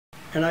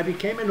and I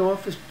became an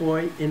office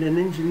boy in an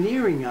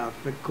engineering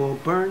outfit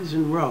called Burns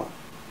and Rowe.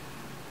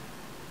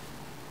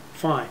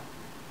 Fine.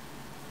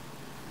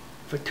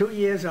 For 2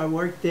 years I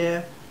worked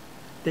there.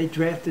 They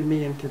drafted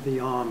me into the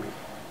Army,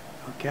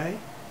 okay?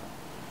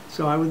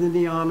 So I was in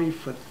the Army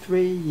for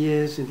 3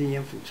 years in the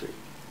infantry.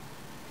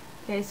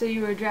 Okay, so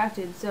you were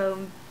drafted.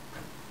 So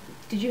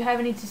did you have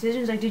any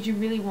decisions? Like, did you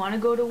really want to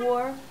go to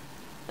war?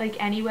 Like,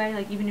 anyway?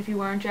 Like, even if you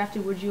weren't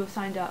drafted, would you have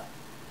signed up?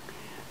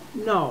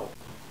 No.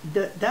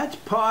 That's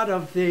part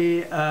of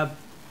the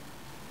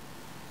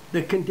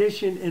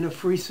condition in a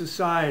free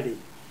society.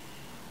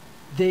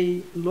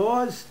 The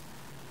laws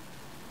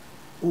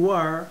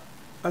were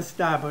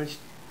established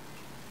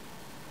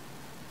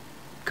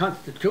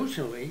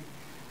constitutionally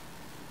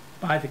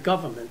by the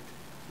government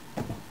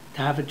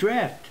to have a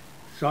draft.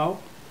 So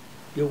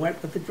you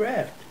went with the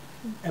draft.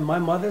 And my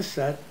mother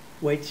said,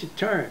 wait your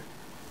turn.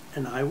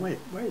 And I waited.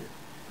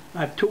 I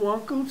have 2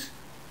 uncles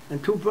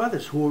and 2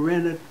 brothers who were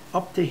in it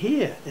up to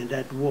here in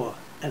that war,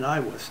 and I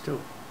was too.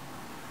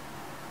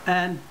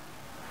 And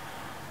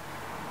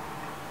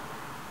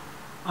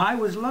I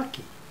was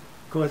lucky,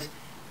 because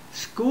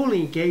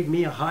schooling gave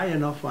me a high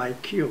enough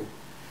IQ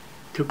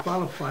to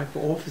qualify for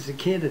officer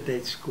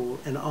candidate school,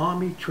 an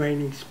Army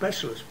training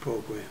specialist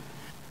program.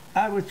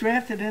 I was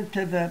drafted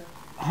into the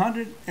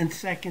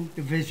 102nd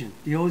Division,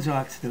 the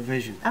Ozarks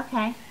Division.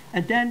 Okay.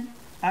 And then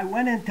I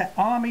went into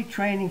Army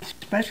training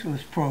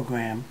specialist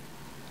program,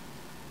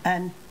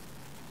 and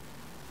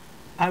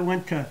I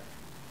went to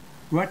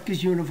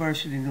Rutgers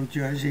University, New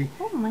Jersey.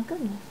 Oh my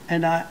goodness.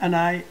 And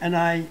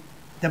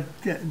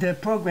the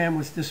program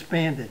was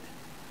disbanded,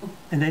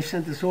 and they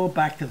sent us all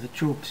back to the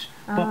troops.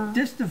 But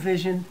this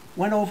division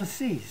went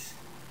overseas,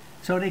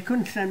 so they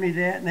couldn't send me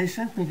there, and they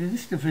sent me to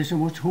this division,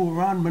 who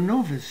were on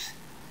maneuvers.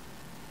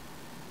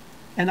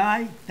 And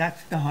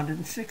that's the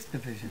 106th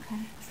Division.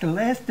 Okay. It's the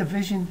last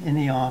division in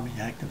the Army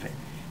activated,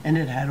 and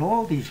it had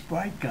all these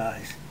bright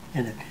guys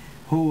in it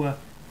who were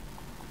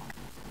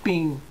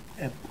being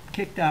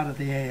kicked out of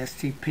the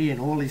ASTP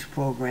and all these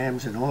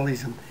programs, and all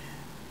these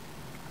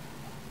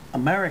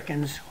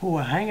Americans who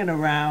were hanging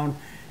around,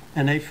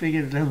 and they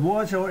figured the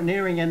wars are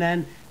nearing an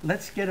end,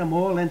 let's get them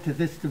all into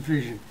this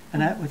division.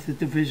 And that was the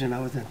division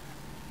I was in,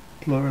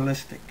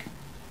 pluralistic,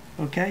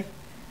 okay?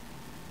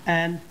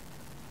 And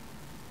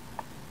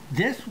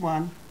this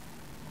one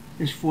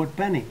is Fort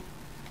Benning.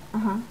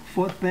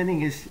 Fort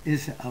Benning is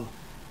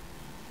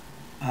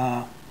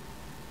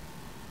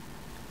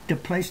the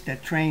place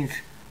that trains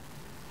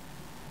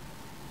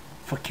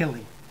for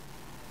killing.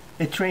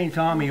 It trains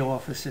Army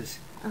officers.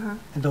 And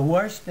the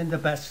worst and the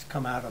best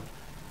come out of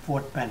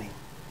Fort Benning.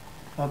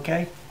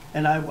 Okay?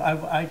 And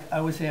I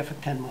was there for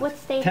 10 months. What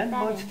state 10 is that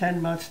months, in?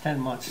 10 months, 10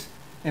 months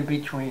in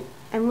between.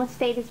 And what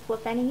state is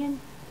Fort Benning in?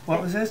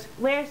 What was this?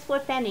 Where's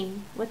Fort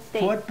Benning? What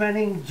state? Fort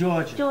Benning,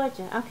 Georgia.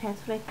 Georgia. Okay,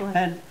 that's what I thought.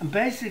 And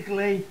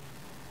basically,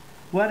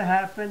 what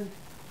happened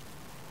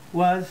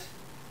was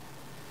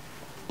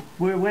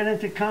we went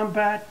into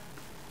combat,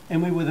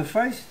 and we were the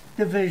 1st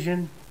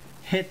Division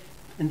hit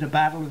in the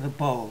Battle of the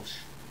Bulge.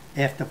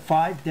 After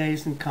 5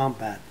 days in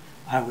combat,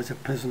 I was a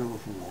prisoner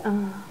of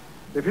war.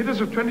 They've hit us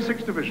with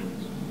 26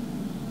 divisions.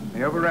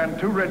 They overran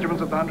 2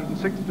 regiments of the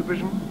 106th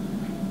Division.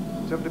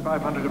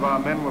 7,500 of our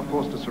men were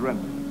forced to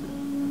surrender.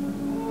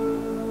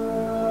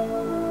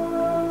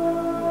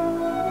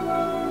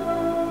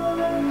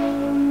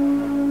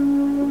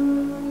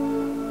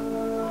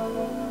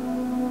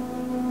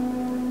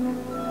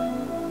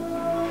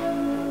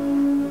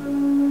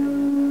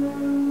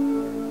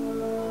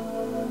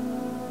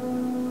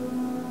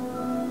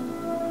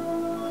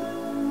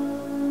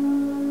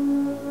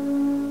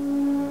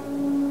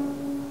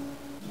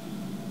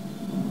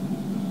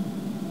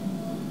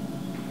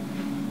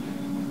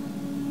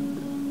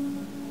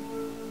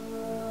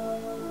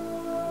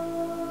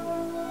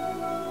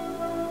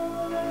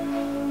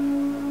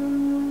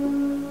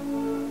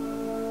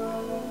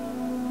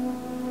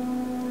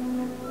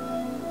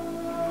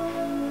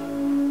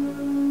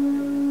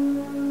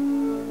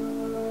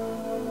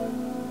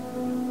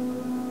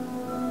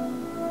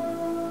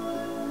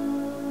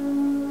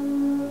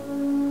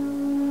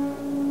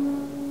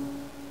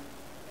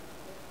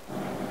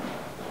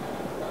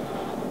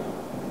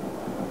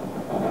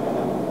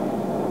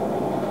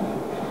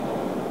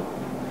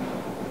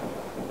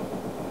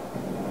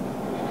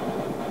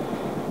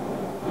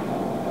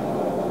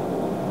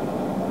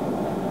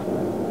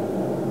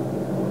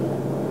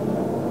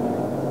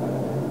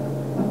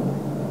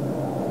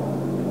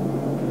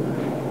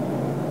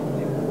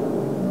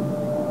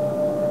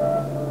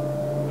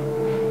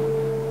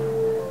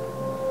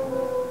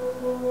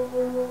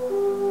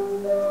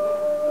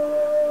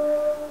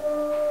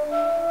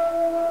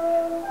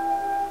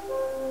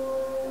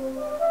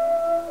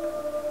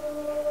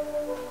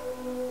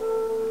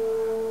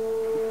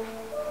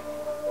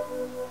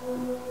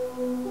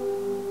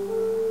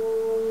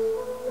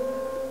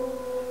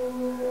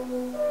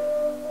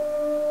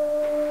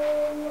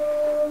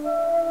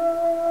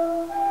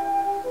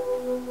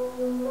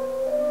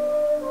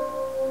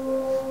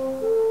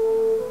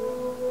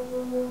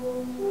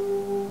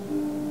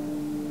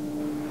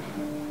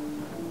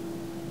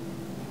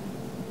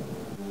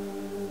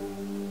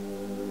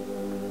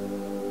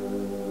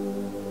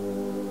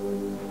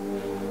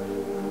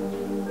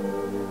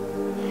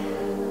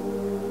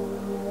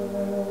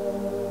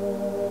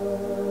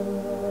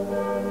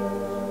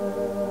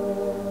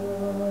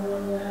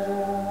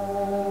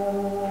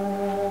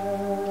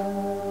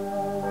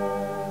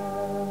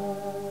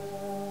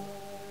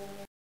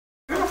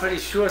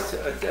 pretty sure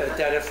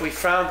that if we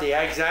found the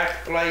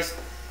exact place,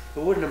 it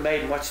wouldn't have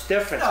made much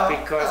difference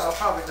because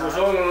probably it was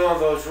not. all along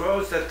those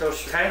roads that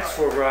those tanks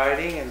were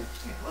riding, and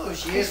Well, it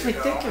was years it's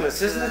ago.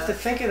 ridiculous, isn't it, to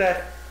think of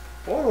that?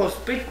 All those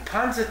big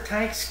Panzer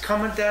tanks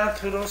coming down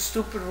through those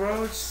stupid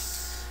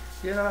roads,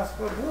 you know,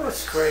 well,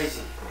 it's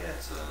crazy.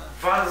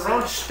 Von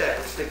Rundstedt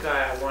is the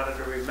guy I wanted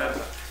to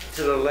remember,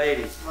 to the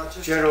lady,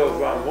 General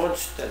von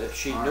Rundstedt, if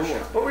she knew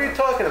him. What were you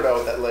talking about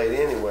with that lady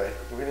anyway?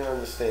 We didn't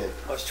understand.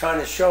 I was trying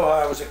to show her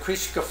I was a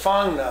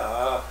Kriegsgefangener,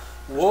 a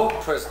war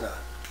prisoner.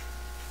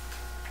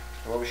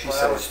 What was she When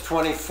I saying? was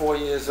 24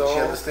 years Did she old.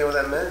 understand what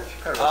that meant?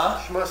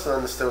 Huh? She must have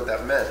understood what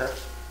that meant, huh?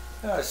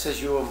 Yeah, it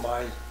says you were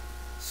my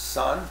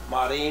son,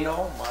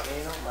 Marino,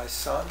 my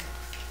son.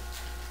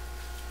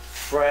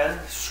 Friend,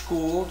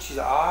 school. She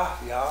said,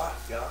 yeah.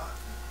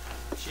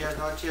 She had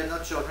no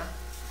children.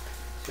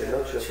 She had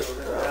no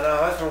children. And her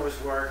husband was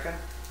working.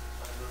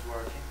 Husband was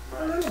working.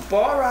 A little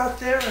bar out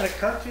there in the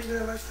country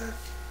there like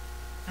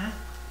that.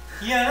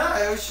 Yeah,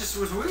 no, it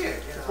was weird.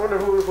 You I know? wonder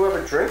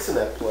whoever drinks in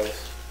that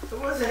place. It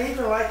wasn't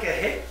even like a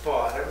hit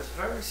bar. It was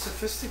very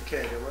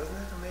sophisticated, wasn't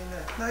it? I mean,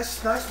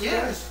 nice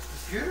Yeah, place.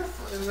 it's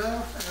beautiful. It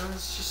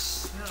was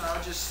just,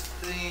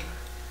 just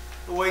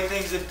the way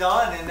things are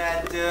done in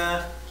that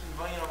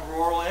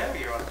rural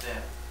area up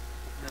there.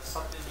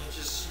 Something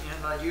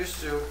you're not used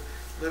to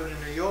living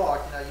in New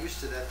York. You're not used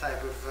to that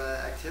type of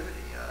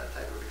activity,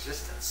 type of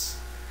existence.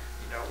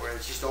 Where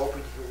it's just open,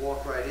 you can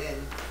walk right in.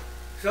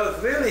 So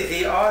really,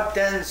 the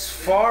Ardennes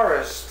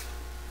forest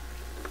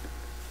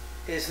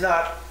is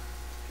not.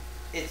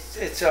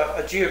 It's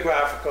a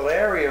geographical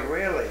area,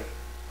 really. It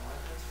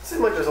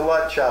seemed like there's a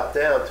lot chopped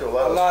down too. A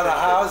lot of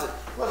houses.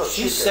 A lot of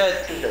She trees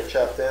said. got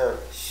chopped down.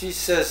 She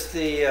says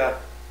the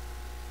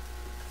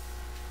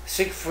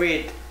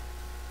Siegfried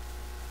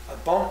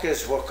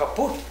bunkers were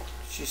kaput.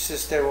 She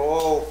says they were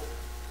all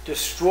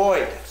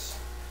destroyed.